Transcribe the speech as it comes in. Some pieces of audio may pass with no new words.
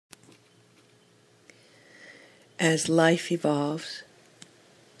As life evolves,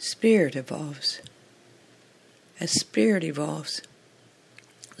 spirit evolves. As spirit evolves,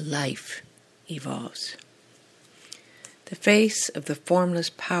 life evolves. The face of the formless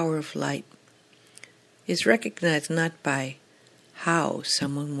power of light is recognized not by how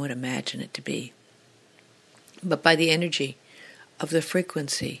someone would imagine it to be, but by the energy of the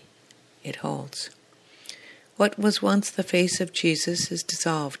frequency it holds. What was once the face of Jesus is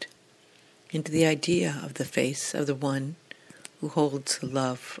dissolved into the idea of the face of the one who holds the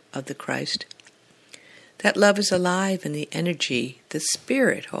love of the Christ. That love is alive in the energy the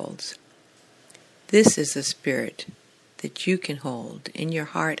Spirit holds. This is the Spirit that you can hold in your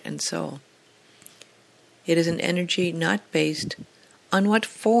heart and soul. It is an energy not based on what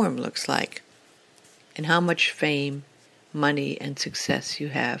form looks like and how much fame, money, and success you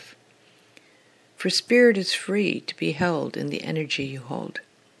have. For Spirit is free to be held in the energy you hold.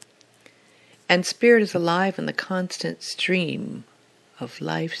 And Spirit is alive in the constant stream of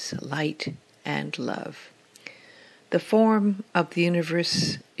life's light and love. The form of the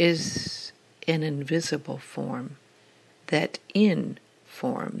universe is an invisible form that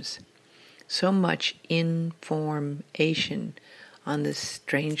informs. So much information on this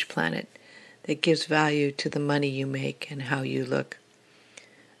strange planet that gives value to the money you make and how you look.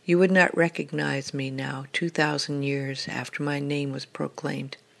 You would not recognize me now, 2,000 years after my name was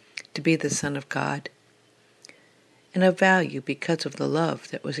proclaimed to be the Son of God, and of value because of the love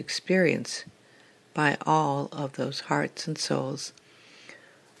that was experienced by all of those hearts and souls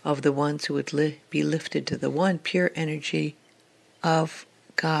of the ones who would be lifted to the one pure energy of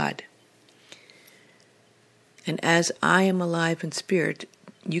God. And as I am alive in spirit,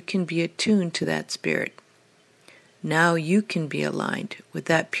 you can be attuned to that spirit. Now you can be aligned with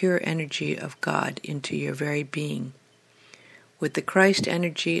that pure energy of God into your very being, with the Christ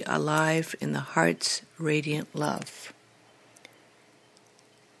energy alive in the heart's radiant love,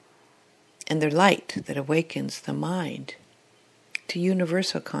 and the light that awakens the mind to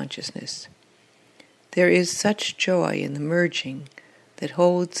universal consciousness. There is such joy in the merging that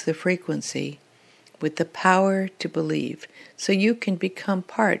holds the frequency with the power to believe, so you can become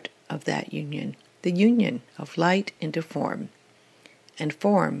part of that union, the union of light into form, and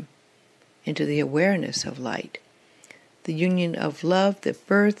form into the awareness of light, the union of love that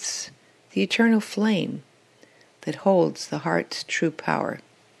births the eternal flame that holds the heart's true power,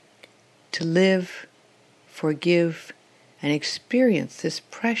 to live, forgive, and experience this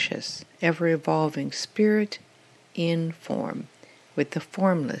precious, ever-evolving spirit in form, with the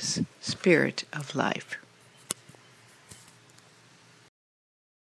formless spirit of life.